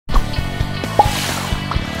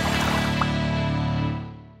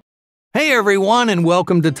Hey everyone, and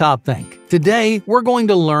welcome to Top Think. Today, we're going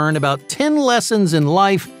to learn about 10 lessons in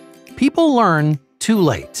life people learn too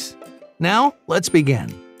late. Now, let's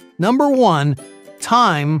begin. Number 1,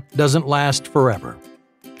 time doesn't last forever.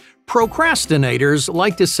 Procrastinators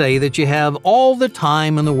like to say that you have all the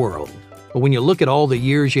time in the world. But when you look at all the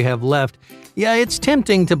years you have left, yeah, it's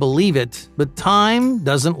tempting to believe it, but time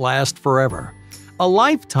doesn't last forever. A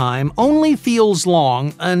lifetime only feels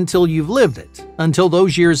long until you've lived it, until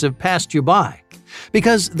those years have passed you by.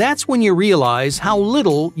 Because that's when you realize how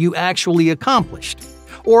little you actually accomplished,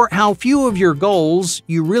 or how few of your goals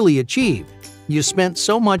you really achieved. You spent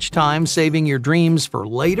so much time saving your dreams for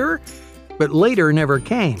later, but later never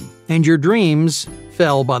came, and your dreams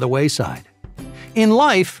fell by the wayside. In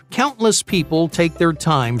life, countless people take their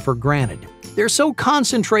time for granted. They're so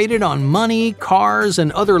concentrated on money, cars,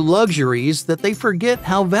 and other luxuries that they forget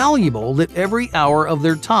how valuable that every hour of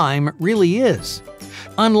their time really is.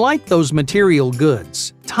 Unlike those material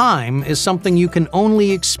goods, time is something you can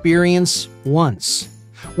only experience once.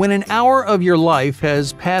 When an hour of your life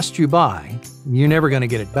has passed you by, you're never going to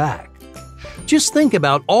get it back. Just think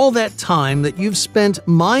about all that time that you've spent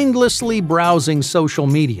mindlessly browsing social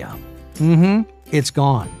media. It's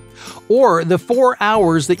gone. Or the 4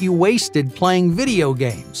 hours that you wasted playing video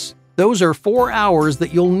games. Those are 4 hours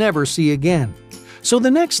that you'll never see again. So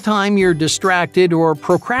the next time you're distracted or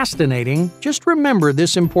procrastinating, just remember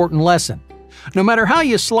this important lesson. No matter how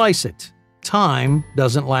you slice it, time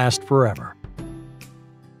doesn't last forever.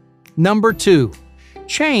 Number 2,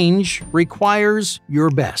 change requires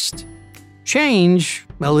your best. Change,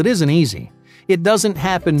 well, it isn't easy. It doesn't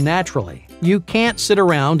happen naturally. You can't sit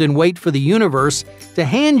around and wait for the universe to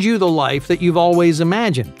hand you the life that you've always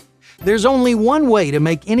imagined. There's only one way to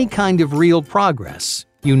make any kind of real progress.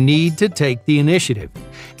 You need to take the initiative.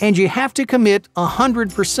 And you have to commit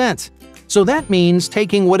 100%. So that means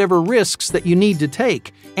taking whatever risks that you need to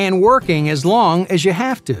take and working as long as you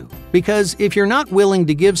have to. Because if you're not willing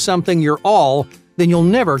to give something your all, then you'll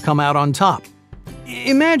never come out on top.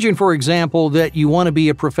 Imagine, for example, that you want to be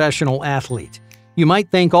a professional athlete. You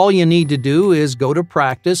might think all you need to do is go to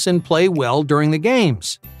practice and play well during the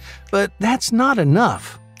games. But that's not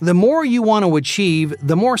enough. The more you want to achieve,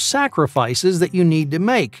 the more sacrifices that you need to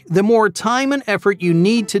make, the more time and effort you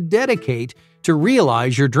need to dedicate to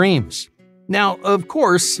realize your dreams. Now, of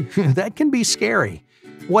course, that can be scary.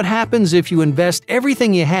 What happens if you invest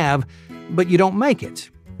everything you have, but you don't make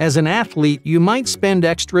it? As an athlete, you might spend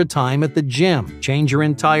extra time at the gym, change your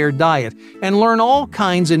entire diet, and learn all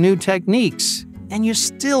kinds of new techniques. And you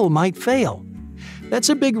still might fail. That's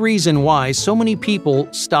a big reason why so many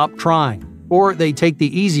people stop trying, or they take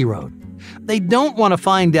the easy road. They don't want to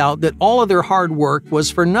find out that all of their hard work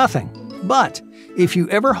was for nothing. But if you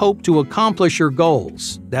ever hope to accomplish your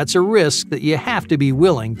goals, that's a risk that you have to be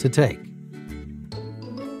willing to take.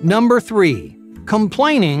 Number 3,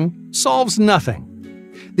 complaining solves nothing.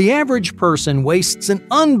 The average person wastes an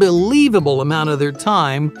unbelievable amount of their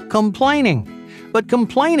time complaining. But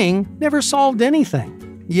complaining never solved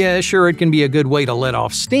anything. Yeah, sure, it can be a good way to let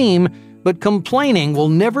off steam, but complaining will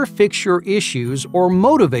never fix your issues or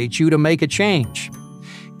motivate you to make a change.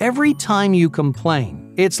 Every time you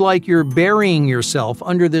complain, it's like you're burying yourself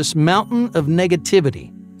under this mountain of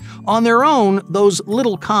negativity. On their own, those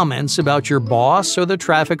little comments about your boss or the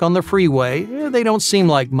traffic on the freeway, they don't seem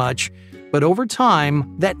like much, but over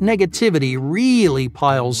time, that negativity really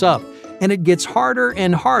piles up, and it gets harder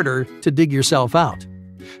and harder to dig yourself out.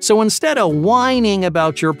 So instead of whining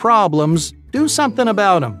about your problems, do something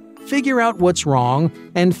about them. Figure out what's wrong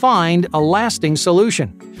and find a lasting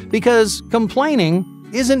solution. Because complaining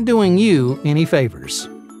isn't doing you any favors.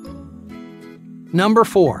 Number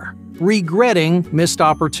 4, regretting missed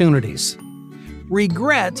opportunities.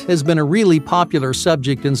 Regret has been a really popular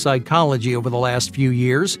subject in psychology over the last few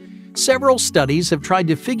years. Several studies have tried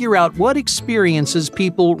to figure out what experiences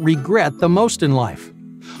people regret the most in life.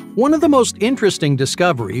 One of the most interesting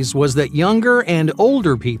discoveries was that younger and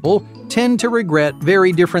older people tend to regret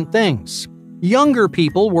very different things. Younger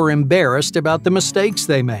people were embarrassed about the mistakes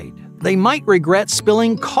they made. They might regret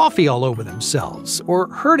spilling coffee all over themselves or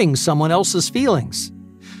hurting someone else's feelings.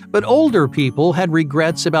 But older people had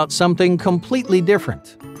regrets about something completely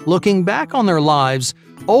different. Looking back on their lives,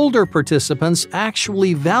 older participants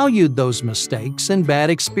actually valued those mistakes and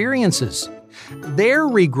bad experiences. Their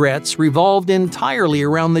regrets revolved entirely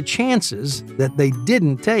around the chances that they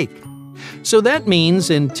didn't take. So that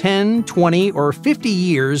means in 10, 20, or 50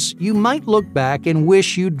 years, you might look back and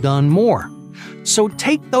wish you'd done more. So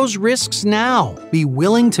take those risks now. Be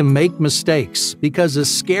willing to make mistakes, because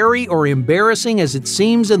as scary or embarrassing as it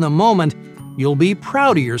seems in the moment, you'll be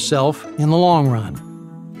proud of yourself in the long run.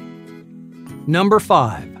 Number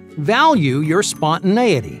 5. Value your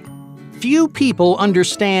spontaneity. Few people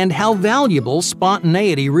understand how valuable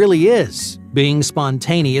spontaneity really is. Being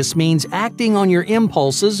spontaneous means acting on your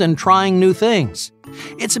impulses and trying new things.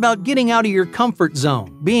 It's about getting out of your comfort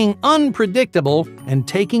zone, being unpredictable, and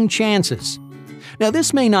taking chances. Now,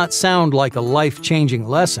 this may not sound like a life-changing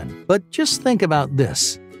lesson, but just think about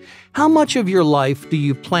this. How much of your life do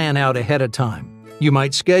you plan out ahead of time? You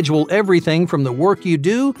might schedule everything from the work you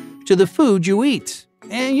do to the food you eat.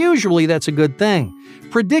 And usually that's a good thing.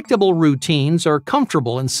 Predictable routines are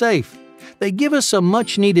comfortable and safe. They give us a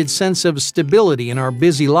much-needed sense of stability in our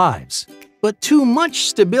busy lives. But too much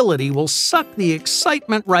stability will suck the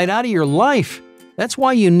excitement right out of your life. That's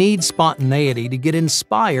why you need spontaneity to get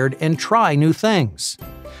inspired and try new things.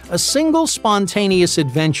 A single spontaneous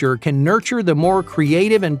adventure can nurture the more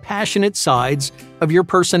creative and passionate sides of your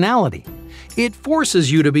personality. It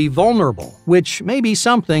forces you to be vulnerable, which may be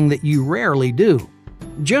something that you rarely do.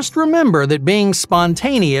 Just remember that being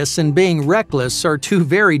spontaneous and being reckless are two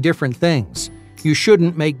very different things. You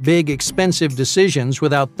shouldn't make big, expensive decisions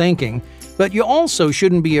without thinking, but you also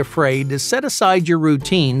shouldn't be afraid to set aside your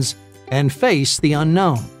routines and face the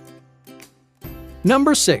unknown.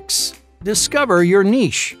 Number 6. Discover your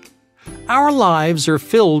niche. Our lives are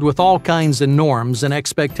filled with all kinds of norms and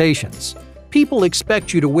expectations. People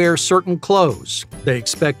expect you to wear certain clothes. They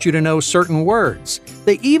expect you to know certain words.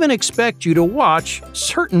 They even expect you to watch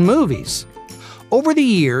certain movies. Over the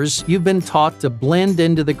years, you've been taught to blend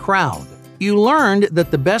into the crowd. You learned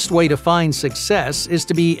that the best way to find success is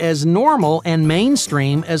to be as normal and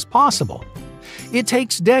mainstream as possible. It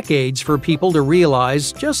takes decades for people to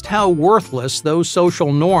realize just how worthless those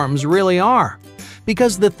social norms really are,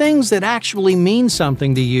 because the things that actually mean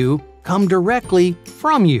something to you come directly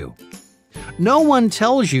from you. No one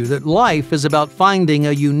tells you that life is about finding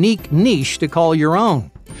a unique niche to call your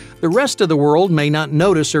own. The rest of the world may not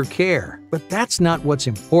notice or care, but that's not what's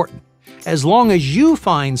important. As long as you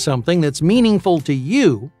find something that's meaningful to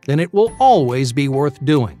you, then it will always be worth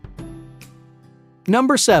doing.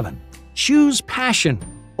 Number 7. Choose passion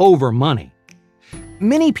over money.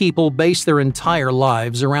 Many people base their entire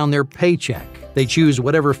lives around their paycheck. They choose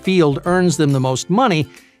whatever field earns them the most money,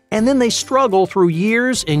 and then they struggle through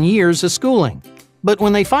years and years of schooling. But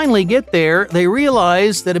when they finally get there, they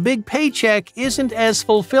realize that a big paycheck isn't as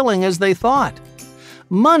fulfilling as they thought.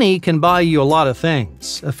 Money can buy you a lot of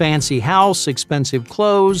things: a fancy house, expensive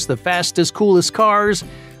clothes, the fastest, coolest cars,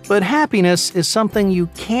 but happiness is something you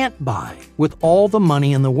can't buy with all the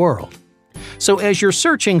money in the world. So as you're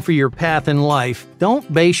searching for your path in life,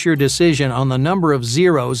 don't base your decision on the number of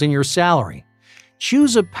zeros in your salary.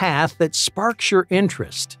 Choose a path that sparks your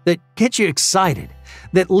interest, that gets you excited,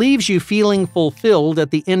 that leaves you feeling fulfilled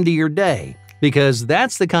at the end of your day, because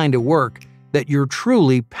that's the kind of work that you're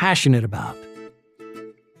truly passionate about.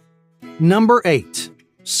 Number 8.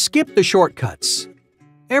 Skip the shortcuts.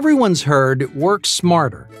 Everyone's heard "work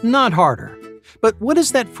smarter, not harder." But what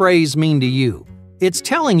does that phrase mean to you? It's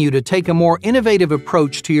telling you to take a more innovative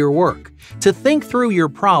approach to your work, to think through your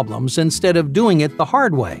problems instead of doing it the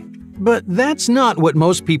hard way. But that's not what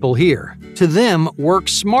most people hear. To them, "work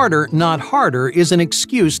smarter, not harder" is an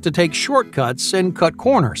excuse to take shortcuts and cut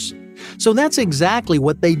corners. So that's exactly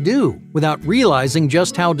what they do, without realizing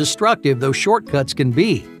just how destructive those shortcuts can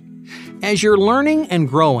be. As you're learning and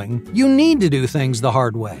growing, you need to do things the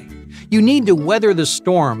hard way. You need to weather the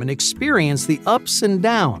storm and experience the ups and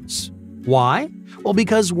downs. Why? Well,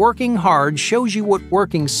 because working hard shows you what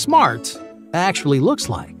working smart actually looks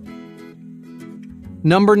like.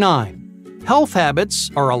 Number 9. Health habits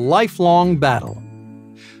are a lifelong battle.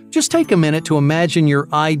 Just take a minute to imagine your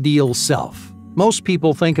ideal self. Most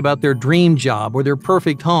people think about their dream job or their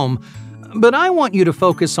perfect home, but I want you to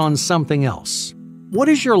focus on something else. What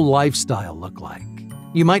does your lifestyle look like?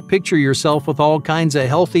 You might picture yourself with all kinds of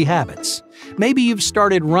healthy habits. Maybe you've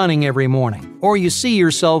started running every morning, or you see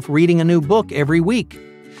yourself reading a new book every week.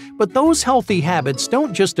 But those healthy habits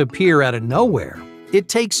don't just appear out of nowhere. It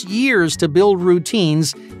takes years to build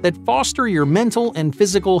routines that foster your mental and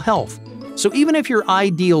physical health. So even if your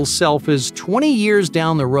ideal self is 20 years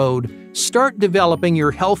down the road, start developing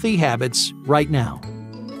your healthy habits right now.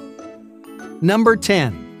 Number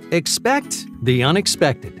 10. Expect the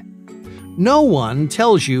unexpected. No one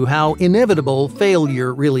tells you how inevitable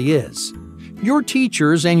failure really is. Your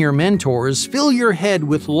teachers and your mentors fill your head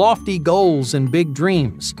with lofty goals and big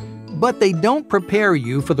dreams, but they don't prepare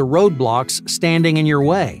you for the roadblocks standing in your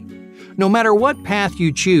way. No matter what path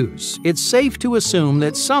you choose, it's safe to assume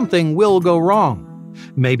that something will go wrong.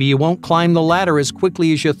 Maybe you won't climb the ladder as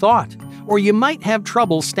quickly as you thought, or you might have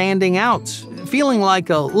trouble standing out, feeling like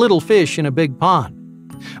a little fish in a big pond.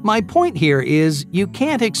 My point here is you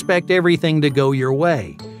can't expect everything to go your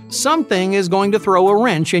way. Something is going to throw a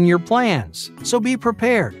wrench in your plans, so be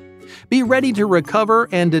prepared. Be ready to recover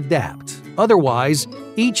and adapt. Otherwise,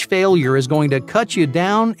 each failure is going to cut you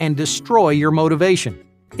down and destroy your motivation.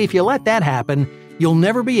 If you let that happen, you'll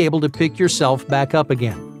never be able to pick yourself back up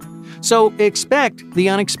again. So expect the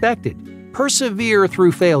unexpected. Persevere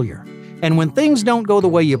through failure. And when things don't go the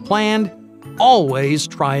way you planned, always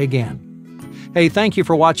try again. Hey, thank you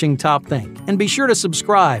for watching Top Think, and be sure to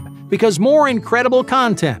subscribe because more incredible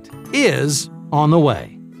content is on the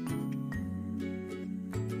way.